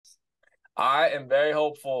I am very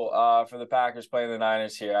hopeful for the Packers playing the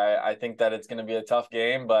Niners here. I think that it's going to be a tough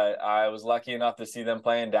game, but I was lucky enough to see them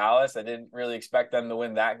play in Dallas. I didn't really expect them to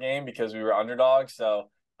win that game because we were underdogs. So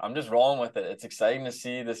I'm just rolling with it. It's exciting to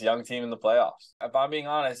see this young team in the playoffs. If I'm being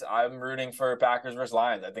honest, I'm rooting for Packers versus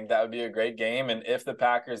Lions. I think that would be a great game. And if the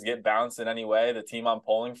Packers get bounced in any way, the team I'm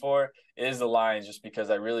pulling for is the Lions just because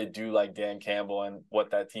I really do like Dan Campbell and what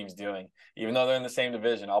that team's doing. Even though they're in the same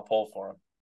division, I'll pull for them.